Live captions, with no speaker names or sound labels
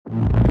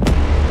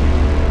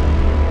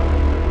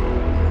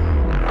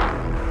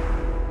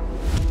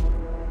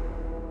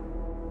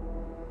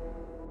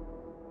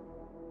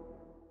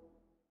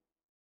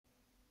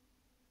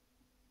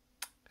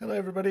Hello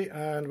everybody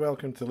and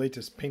welcome to the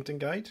latest painting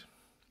guide.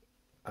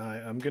 I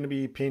am going to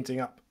be painting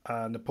up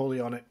a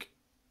Napoleonic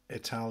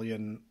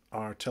Italian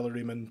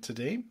artilleryman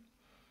today.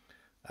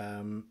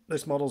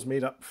 This model is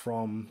made up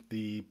from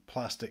the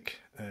plastic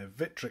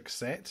Victrix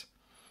set,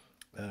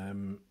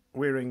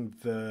 wearing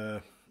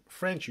the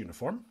French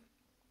uniform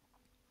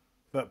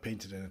but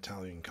painted in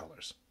Italian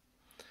colours.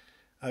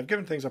 I've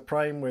given things a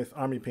prime with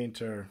Army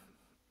Painter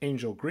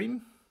Angel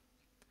Green.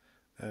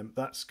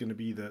 That's going to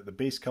be the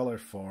base colour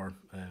for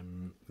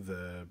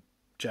the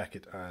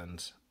jacket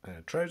and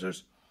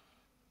trousers.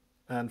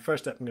 And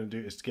first step I'm going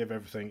to do is to give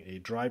everything a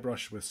dry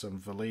brush with some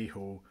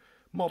Vallejo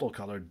model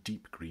colour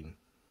deep green.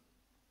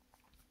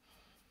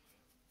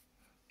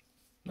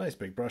 Nice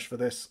big brush for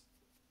this.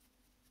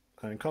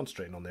 I'm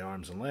concentrating on the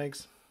arms and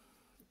legs.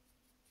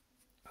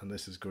 And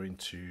this is going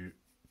to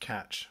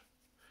catch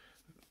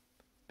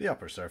the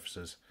upper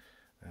surfaces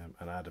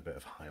and add a bit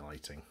of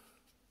highlighting.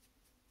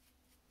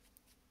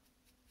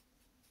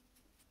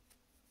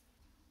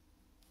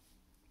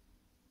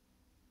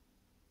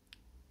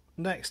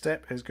 Next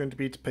step is going to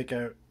be to pick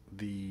out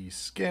the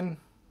skin.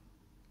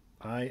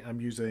 I am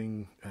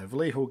using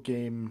Vallejo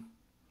Game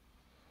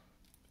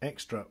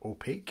Extra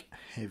Opaque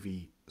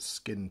Heavy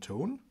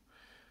Skintone,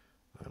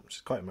 which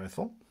is quite a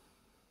mouthful.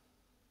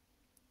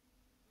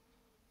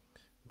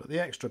 But the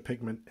extra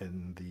pigment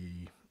in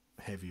the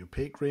heavy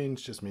opaque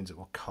range just means it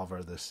will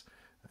cover this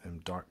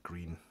dark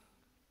green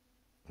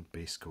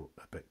base coat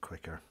a bit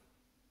quicker.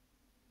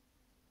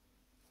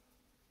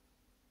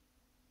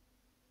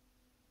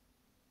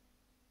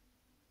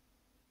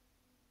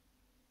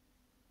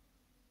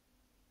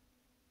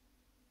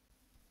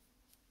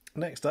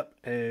 Next up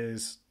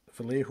is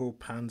Vallejo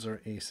Panzer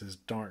Ace's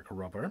Dark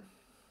Rubber,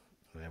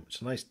 which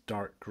is a nice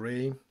dark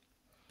grey,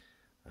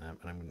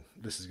 and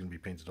this is going to be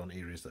painted on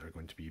areas that are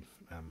going to be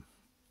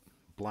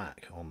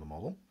black on the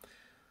model.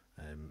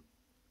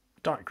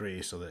 Dark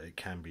grey so that it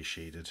can be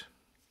shaded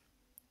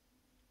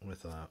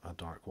with a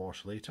dark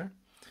wash later.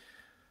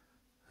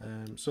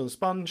 So the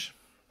sponge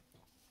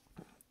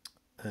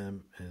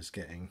is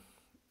getting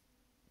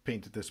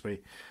painted this way.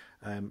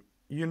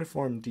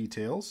 Uniform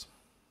details.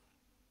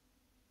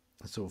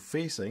 So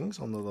facings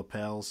on the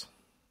lapels,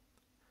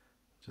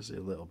 just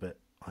a little bit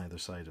either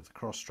side of the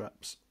cross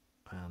straps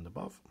and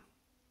above.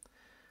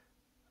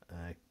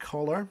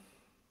 Collar.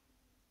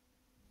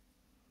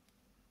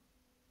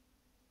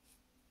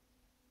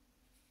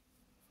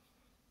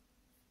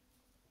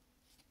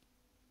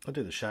 I'll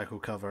do the shackle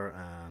cover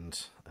and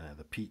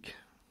the peak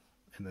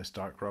in this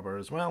dark rubber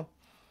as well.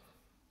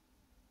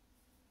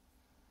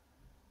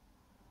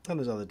 And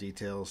there's other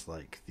details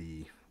like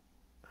the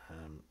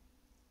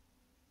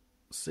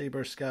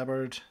saber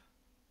scabbard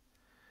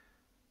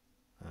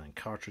and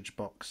cartridge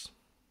box,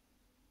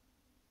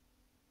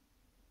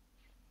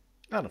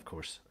 and of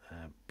course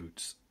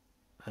boots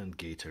and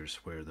gaiters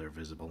where they're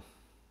visible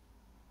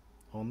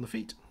on the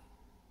feet.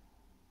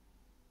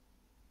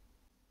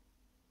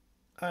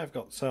 I've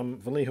got some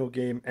Vallejo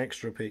Game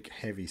Extra Opaque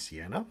Heavy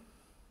Sienna.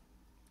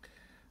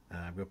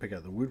 We'll pick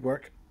out the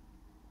woodwork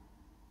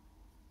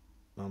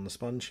on the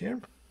sponge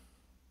here.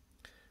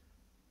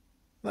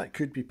 That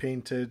could be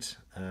painted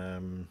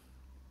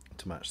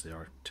to match the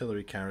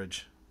artillery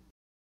carriage.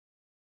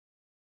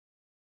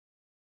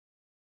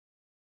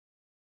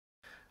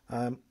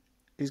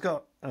 He's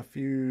got a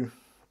few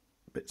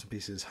bits and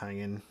pieces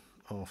hanging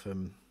off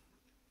him.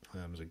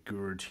 There's a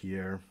gourd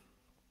here.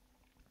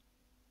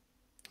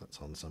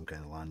 That's on some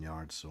kind of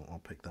lanyard, so I'll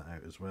pick that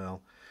out as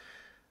well.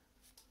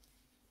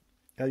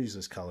 I'll use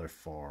this colour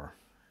for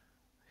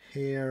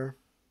hair.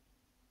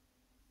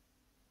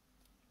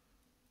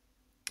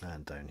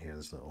 And down here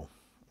there's a little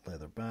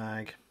leather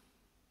bag.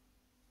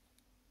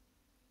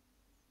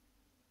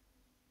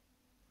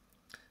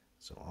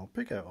 So I'll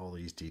pick out all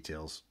these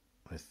details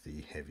with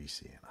the heavy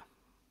sienna.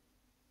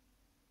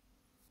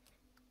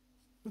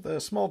 With a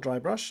small dry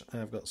brush,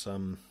 I've got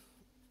some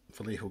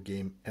Vallejo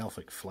Game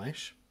Elfic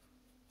flesh.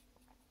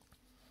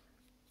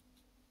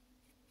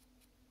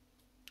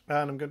 And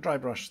I'm going to dry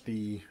brush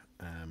the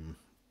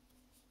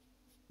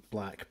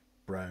black,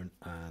 brown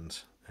and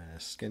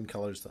skin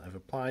colours that I've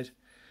applied.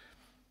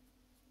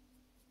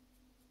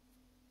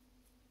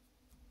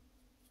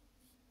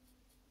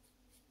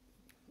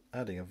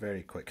 Adding a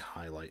very quick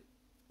highlight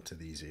to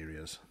these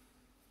areas.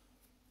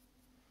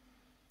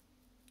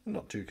 I'm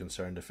not too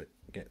concerned if it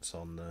gets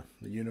on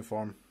the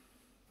uniform.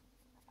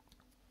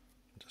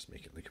 Just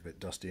make it look a bit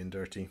dusty and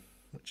dirty,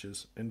 which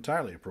is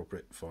entirely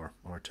appropriate for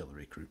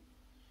artillery crew.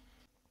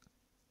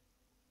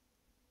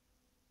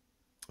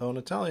 On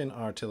Italian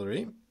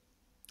artillery,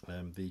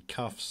 the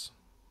cuffs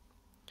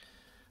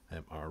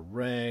are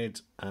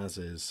red, as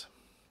is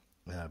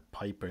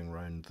piping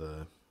round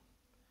the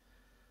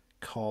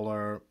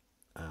collar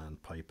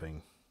and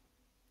piping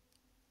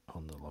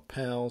on the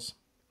lapels.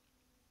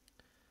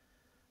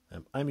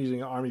 I'm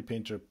using Army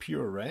Painter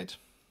Pure Red.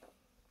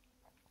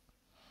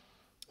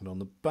 And on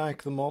the back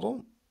of the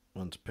model, I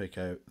want to pick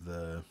out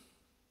the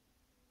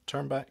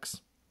turnbacks.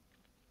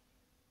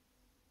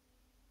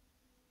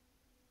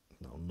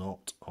 Little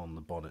knot on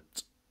the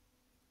bonnet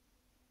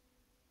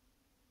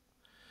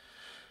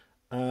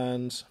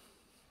And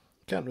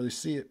can't really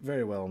see it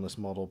very well on this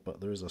model,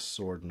 but there is a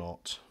sword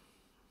knot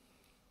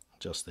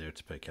just there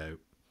to pick out.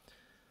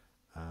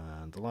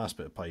 And the last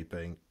bit of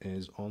piping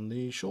is on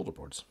the shoulder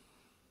boards.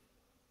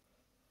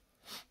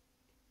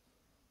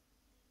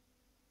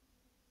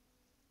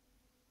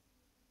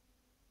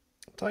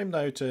 Time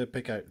now to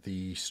pick out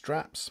the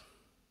straps.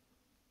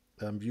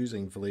 I'm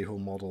using Vallejo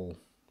model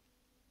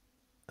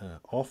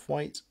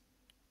off-white.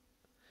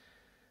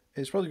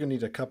 It's probably going to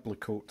need a couple of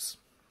coats.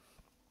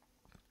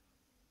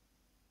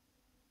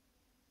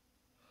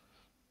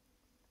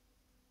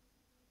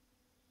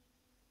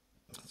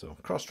 So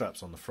cross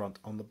straps on the front,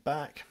 on the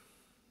back.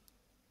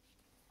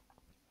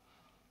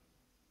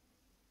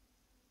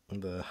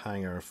 And the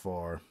hanger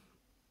for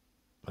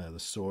the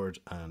sword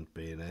and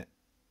bayonet.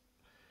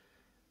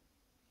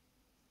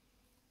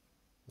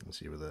 You can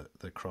see where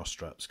the cross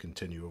straps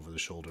continue over the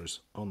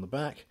shoulders on the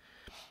back.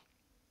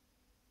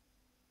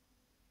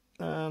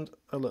 And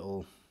a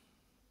little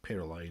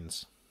pair of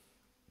lines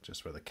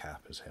just where the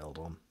cap is held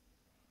on.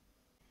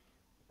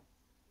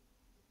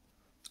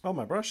 On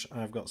my brush,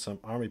 I've got some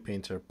Army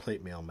Painter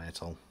plate mail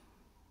metal.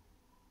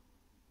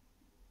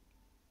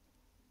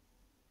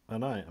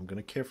 And I am going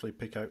to carefully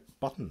pick out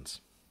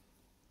buttons.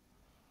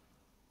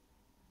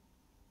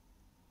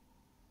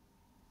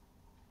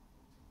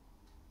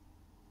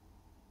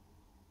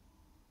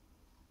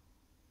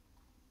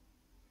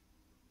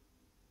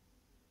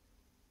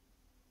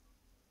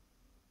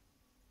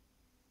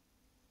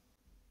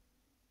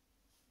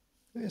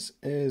 This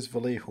is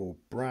Vallejo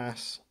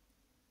brass.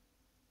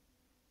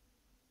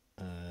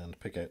 And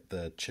pick out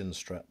the chin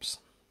straps.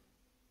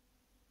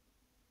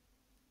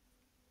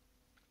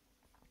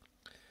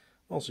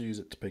 Also use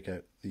it to pick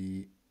out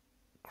the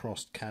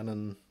crossed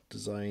cannon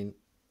design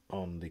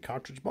on the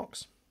cartridge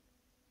box.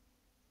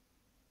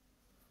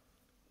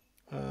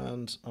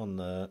 And on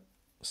the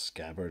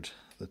scabbard,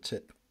 the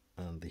tip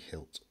and the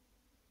hilt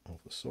of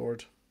the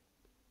sword.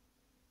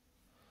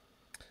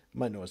 You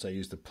might notice I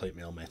used the plate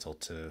mail metal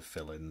to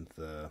fill in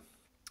the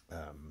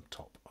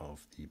top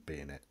of the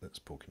bayonet that's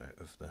poking out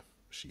of the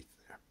sheath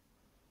there.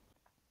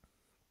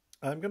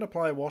 I'm going to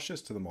apply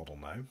washes to the model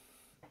now.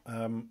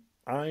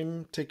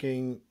 I'm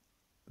taking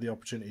the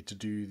opportunity to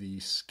do the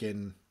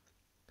skin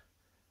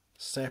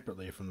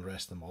separately from the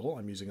rest of the model.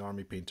 I'm using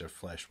Army Painter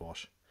Flesh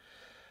Wash.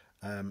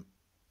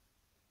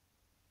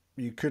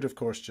 You could of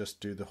course just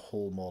do the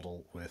whole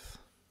model with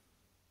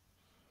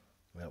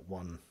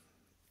one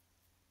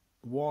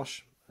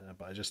wash,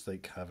 but I just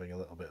think having a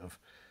little bit of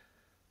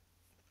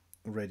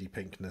reddy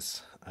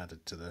pinkness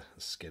added to the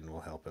skin will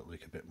help it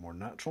look a bit more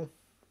natural.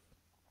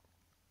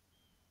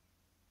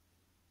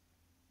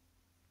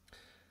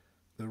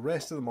 The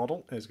rest of the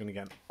model is going to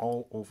get an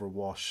all over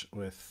wash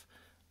with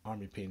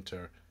Army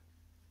Painter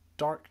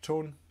Dark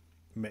Tone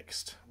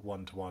mixed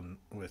 1:1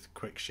 with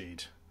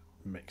Quickshade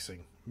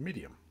mixing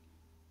medium.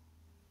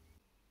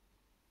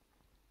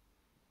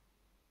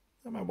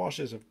 Now my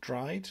washes have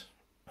dried.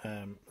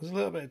 There's a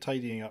little bit of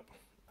tidying up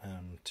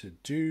to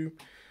do.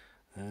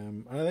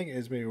 And I think it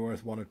is maybe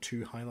worth one or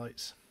two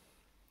highlights.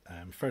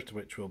 First of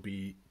which will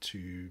be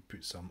to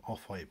put some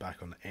off-white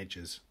back on the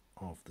edges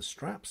of the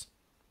straps.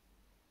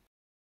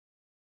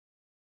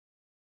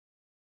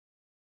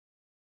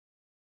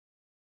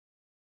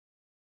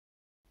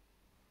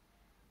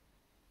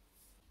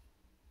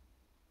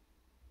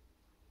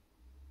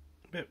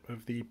 A bit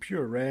of the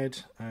pure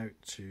red out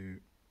to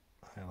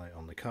highlight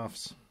on the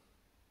cuffs.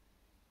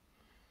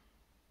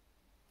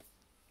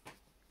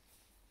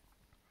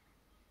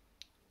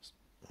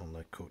 On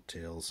the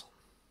coattails.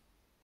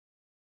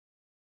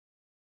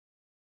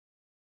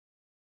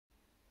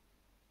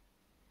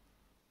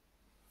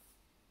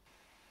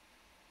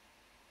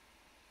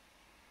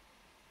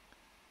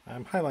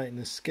 I'm highlighting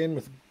the skin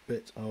with a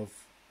bit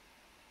of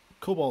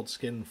Kobold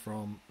skin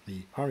from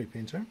the Army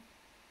Painter.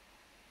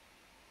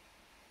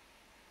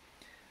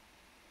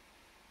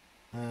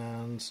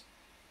 And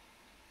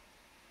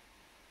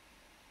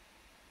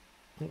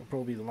that'll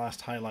probably be the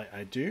last highlight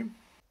I do.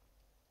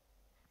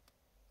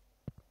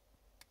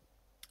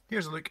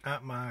 Here's a look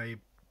at my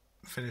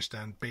finished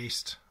and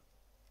based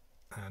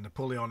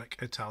Napoleonic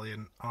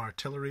Italian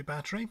artillery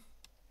battery.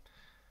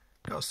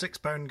 Got a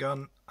 6-pound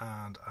gun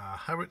and a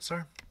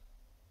howitzer.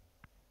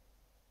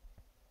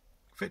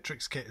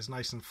 Victrix kit is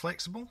nice and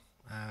flexible.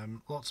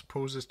 Lots of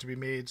poses to be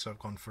made, so I've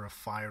gone for a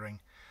firing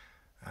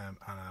and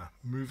a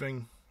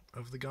moving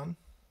of the gun.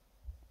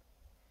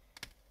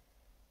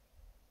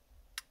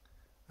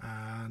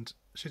 And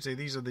I should say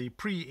these are the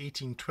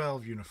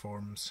pre-1812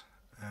 uniforms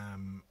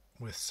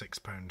with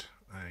 6-pound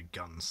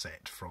gun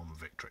set from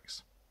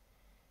Victrix.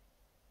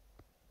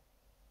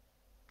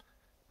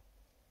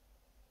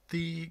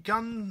 The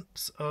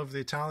guns of the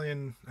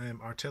Italian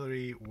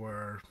artillery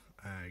were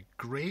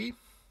grey,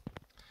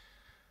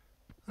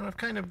 and I've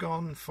kind of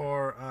gone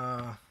for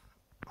a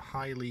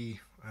highly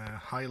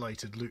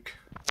highlighted look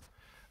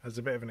as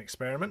a bit of an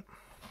experiment.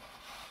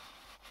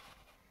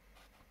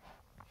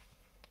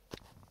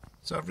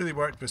 So I've really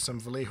worked with some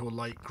Vallejo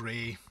light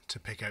grey to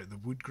pick out the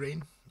wood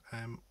grain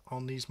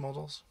on these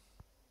models.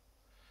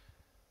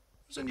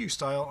 It's a new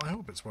style. I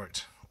hope it's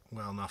worked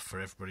well enough for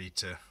everybody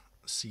to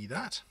see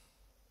that.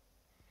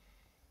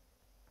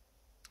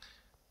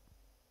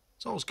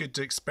 It's always good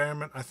to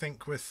experiment, I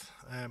think, with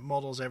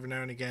models every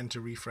now and again to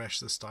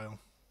refresh the style.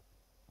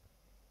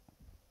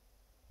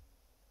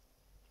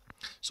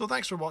 So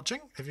thanks for watching.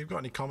 If you've got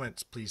any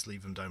comments, please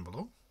leave them down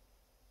below.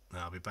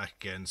 I'll be back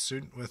again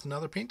soon with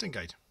another painting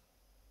guide.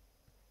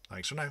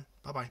 Thanks for now.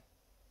 Bye bye.